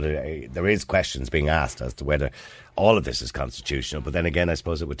the way, but there is questions being asked as to whether all of this is constitutional. But then again, I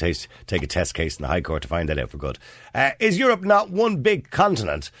suppose it would take a test case in the High Court to find that out for good. Is Europe not one big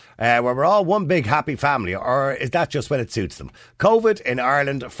continent where we're all one big happy family, or is that just when it suits them? COVID in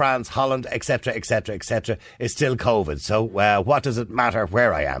Ireland, France, Holland, etc., etc., etc. is still COVID. So what does it matter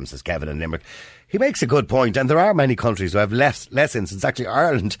where I am, says Kevin in Limerick. He makes a good point, and there are many countries who have less incidents. Actually,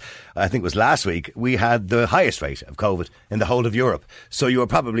 Ireland, I think it was last week, we had the highest rate of COVID in the whole of Europe. So you are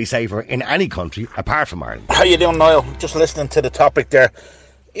probably safer in any country apart from Ireland. How you doing, Niall? Just listening to the topic there.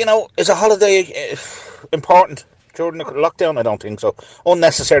 You know, is a holiday important during the lockdown? I don't think so.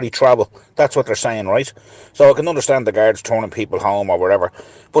 Unnecessary travel, that's what they're saying, right? So I can understand the guards turning people home or whatever.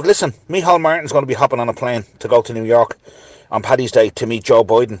 But listen, Micheál Martin's going to be hopping on a plane to go to New York on Paddy's Day to meet Joe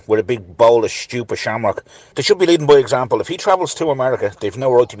Biden with a big bowl of stupid shamrock. They should be leading by example. If he travels to America, they've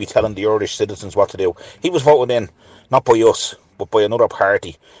no right to be telling the Irish citizens what to do. He was voted in, not by us, but by another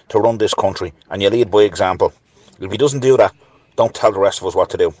party to run this country, and you lead by example. If he doesn't do that, don't tell the rest of us what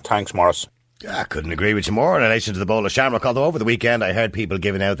to do. Thanks, Morris. I couldn't agree with you more in relation to the bowl of shamrock, although over the weekend I heard people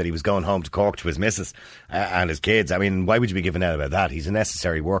giving out that he was going home to Cork to his missus and his kids. I mean, why would you be giving out about that? He's a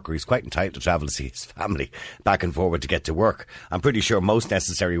necessary worker. He's quite entitled to travel to see his family back and forward to get to work. I'm pretty sure most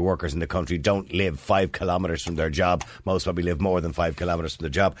necessary workers in the country don't live 5 kilometres from their job. Most probably live more than 5 kilometres from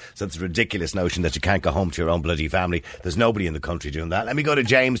their job. So it's a ridiculous notion that you can't go home to your own bloody family. There's nobody in the country doing that. Let me go to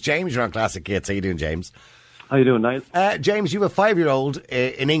James. James, you're on Classic Hits. How you doing, James? How you doing, Niall? James, you have a 5-year-old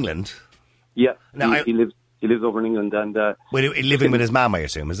in England. Yeah, now, he lives over in England, and living with his mum, I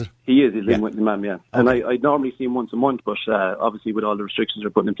assume, is it? He's living with his mum, yeah. Okay. And I normally see him once a month, but obviously with all the restrictions they're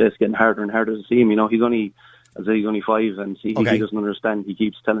putting in place, it's getting harder and harder to see him. You know, he's only 5, and he doesn't understand. He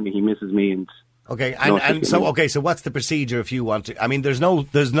keeps telling me he misses me, and okay, so what's the procedure if you want to? I mean, there's no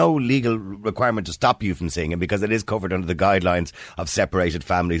legal requirement to stop you from seeing him because it is covered under the guidelines of separated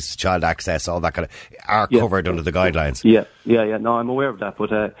families, child access, all that kind of are covered under the guidelines. Yeah. No, I'm aware of that,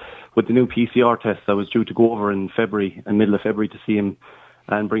 but with the new PCR test, I was due to go over in middle of February to see him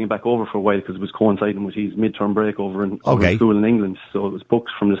and bring him back over for a while because it was coinciding with his midterm break over in school in England. So it was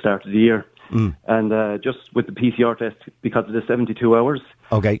booked from the start of the year. And just with the PCR test, because of the 72 hours,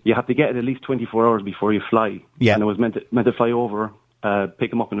 you have to get it at least 24 hours before you fly. Yeah. And I was meant to fly over,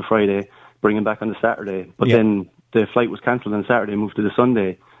 pick him up on a Friday, bring him back on the Saturday. But then the flight was cancelled on Saturday, moved to the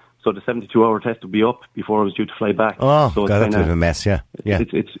Sunday. So the 72-hour test would be up before I was due to fly back. Oh, so God, that's a bit of a mess, yeah.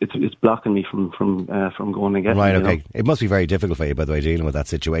 It's blocking me from going and getting. Right, okay. You know? It must be very difficult for you, by the way, dealing with that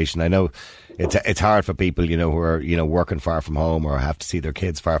situation. I know it's hard for people, you know, who are, you know, working far from home or have to see their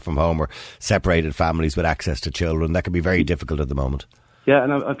kids far from home or separated families with access to children. That can be very difficult at the moment. Yeah,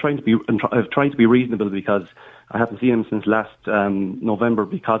 and I've tried to be reasonable because I haven't seen him since last November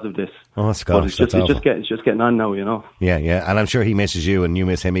because of this. Oh, Scott, it's just getting on now, you know. Yeah, and I'm sure he misses you, and you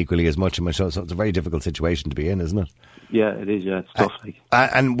miss him equally as much. So it's a very difficult situation to be in, isn't it? Yeah, it is. Yeah, it's tough.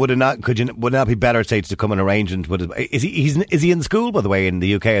 And would it not be better, say, to come an arrangement? Is he in school, by the way, in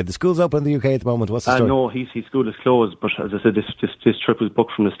the UK? Are the schools open in the UK at the moment? What's the story? No, his school is closed. But as I said, this trip was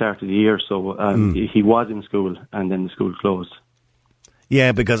booked from the start of the year, so he was in school, and then the school closed.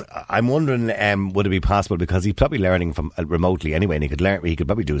 Yeah, because I'm wondering, would it be possible, because he's probably learning from remotely anyway, and he could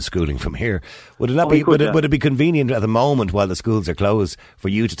probably do his schooling from here. Would it be convenient at the moment while the schools are closed for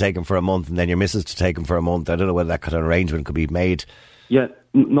you to take him for a month and then your missus to take him for a month? I don't know whether that kind of arrangement could be made. Yeah,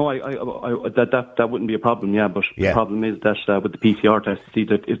 no, that wouldn't be a problem. Yeah, but the problem is that with the PCR test, see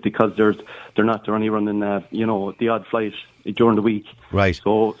that it's because they're only running the odd flight during the week. Right.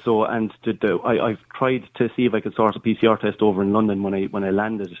 So I've tried to see if I could source a PCR test over in London when I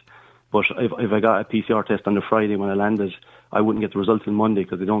landed, but if I got a PCR test on the Friday when I landed, I wouldn't get the results on Monday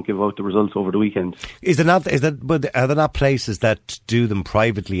because they don't give out the results over the weekend. But are there not places that do them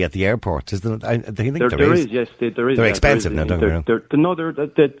privately at the airport? There is. Yes, there is. They're expensive now, don't they? No,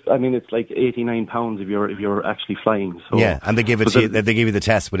 I mean, it's like £89 if you're actually flying. So, yeah, and they give you the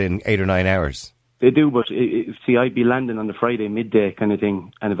test within 8 or 9 hours. They do, but see, I'd be landing on the Friday midday kind of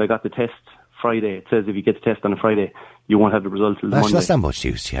thing, and if I got the test Friday, it says if you get the test on a Friday, you won't have the results until Monday. That's not much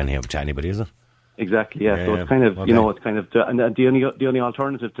use to anybody, is it? Exactly, yeah. So it's kind of, it's kind of, and the only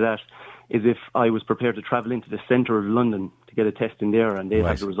alternative to that is if I was prepared to travel into the centre of London to get a test in there, and they'd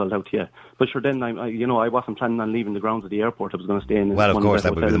have the result out to you. But sure, then I wasn't planning on leaving the grounds of the airport. I was going to stay in. Well, of course,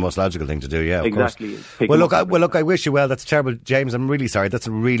 that would be the most logical thing to do. Yeah, of exactly. course. Well, look, I wish you well. That's terrible, James. I'm really sorry. That's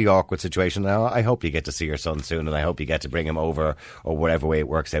a really awkward situation. Now, I hope you get to see your son soon, and I hope you get to bring him over, or whatever way it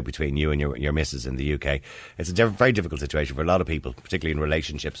works out between you and your missus in the UK. It's a very difficult situation for a lot of people, particularly in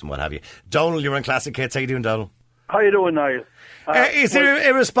relationships and what have you. Donald, you're on Classic Hits. How you doing, Donald? How you doing, Niall? Is it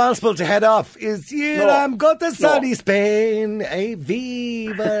irresponsible to head off? I'm got the sunny Spain,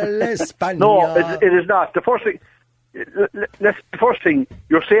 viva l'España. No, it is not. The first thing,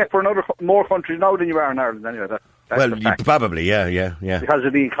 you're safe for more countries now than you are in Ireland. Anyway, that's probably, yeah. Because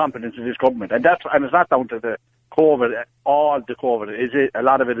of the incompetence of this government, and it's not down to the COVID. All the COVID a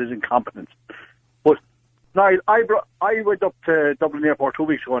lot of it is incompetence. But Niall, I went up to Dublin Airport 2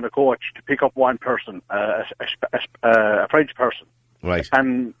 weeks ago on a coach to pick up one person, a French person. Right.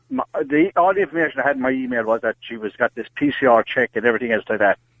 And all the information I had in my email was that she got this PCR check and everything else like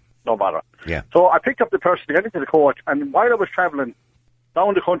that. No matter. Yeah. So I picked up the person to get into the coach, and while I was travelling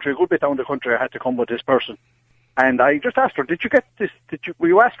down the country, a good bit down the country, I had to come with this person. And I just asked her, did you get this? Were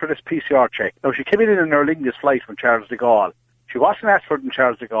you asked for this PCR check? Now, she came in Aer Lingus flight from Charles de Gaulle. She wasn't asked for it in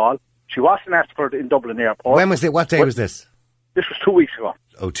Charles de Gaulle. She wasn't asked for it in Dublin Airport. When was it? What day was this? This was 2 weeks ago.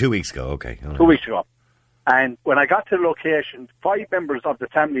 Oh, 2 weeks ago, okay. Right. 2 weeks ago. And when I got to the location, 5 members of the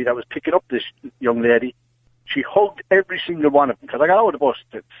family that was picking up this young lady, she hugged every single one of them, because I got out of the bus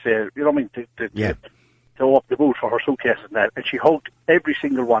to say, to open the boot for her suitcase and that, and she hugged every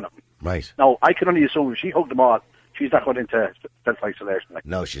single one of them. Right. Now, I can only assume if she hugged them all, she's not going into self-isolation.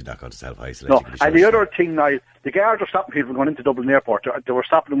 No, she's not going to self-isolation. No, and the other thing now, the guards are stopping people from going into Dublin Airport. They were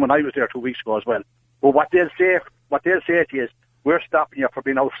stopping them when I was there 2 weeks ago as well. But what they'll say to you is, we're stopping you for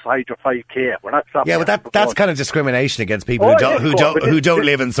being outside your 5K. We're not stopping. Yeah, but that's kind of discrimination against people who don't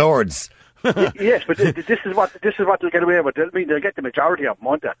live in swords. Yes, but this is what they'll get away with. They'll get the majority of them,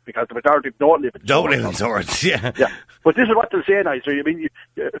 won't they? Because the majority don't live in swords. Yeah. But this is what they'll say now. So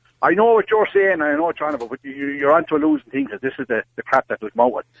I know what you're saying, and I know what you're trying to, but you're onto a losing thing, because this is the crap that was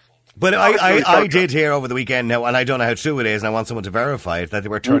out with. But I did hear over the weekend now, and I don't know how true it is, and I want someone to verify it, that they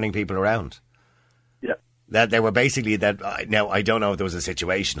were turning people around. Yeah. That they were basically now I don't know if there was a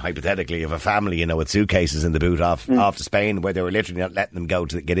situation hypothetically of a family, with suitcases in the boot off to Spain, where they were literally not letting them go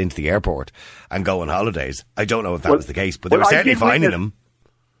to get into the airport and go on holidays. I don't know if that was the case, but they were certainly finding them.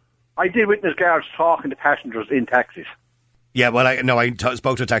 I did witness guards talking to passengers in taxis. Yeah, well, I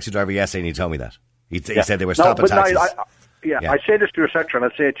spoke to a taxi driver yesterday, and he told me that he said they were stopping taxis. I say this to your secretary, and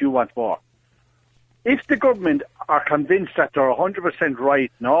I'll say it to you once more. If the government are convinced that they're 100%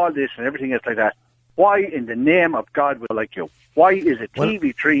 right and all this and everything else like that, why in the name of God would I like you? Why is it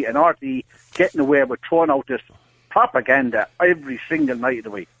TV3 and RTE getting away with throwing out this propaganda every single night of the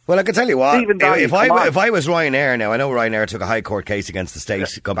week? Well, I can tell you what, if I was Ryanair now, I know Ryanair took a high court case against the state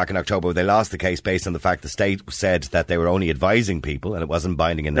go back in October. They lost the case based on the fact the state said that they were only advising people and it wasn't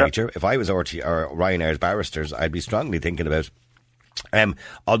binding in nature. If I was Ryanair's barristers, I'd be strongly thinking about,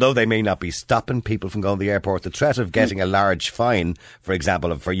 although they may not be stopping people from going to the airport, the threat of getting a large fine, for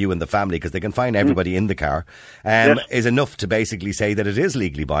example, for you and the family, because they can fine everybody in the car, is enough to basically say that it is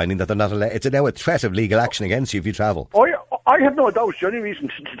legally binding, that they're not allowed. It's now a threat of legal action against you if you travel. I have no doubt. The only reason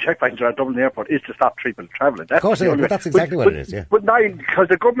to check fines at Dublin Airport is to stop people travelling. Of course, that's exactly what it is. Yeah. But now, because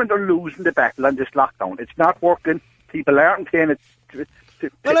the government are losing the battle on this lockdown, it's not working. People aren't paying it.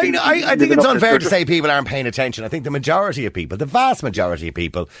 Well, I think it's unfair to say people aren't paying attention. I think the majority of people, the vast majority of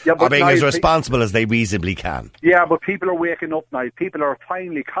people, are being as responsible as they reasonably can. Yeah, but people are waking up now. People are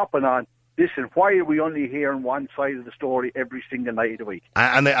finally copping on, listen, why are we only hearing one side of the story every single night of the week?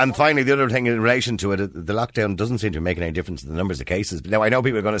 And finally, the other thing in relation to it, the lockdown doesn't seem to be making any difference in the numbers of cases. Now, I know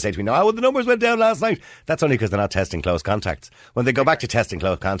people are going to say to me, the numbers went down last night. That's only because they're not testing close contacts. When they go back to testing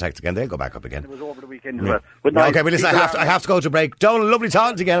close contacts again, they'll go back up again. It was over the weekend as well. But listen, I have to go to break. Donald, lovely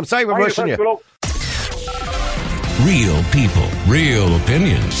talking to you again. I'm sorry we're rushing you. Real people, real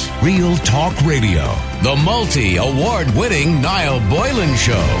opinions, real talk radio. The multi-award-winning Niall Boylan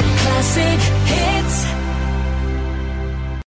Show. Classic Hits.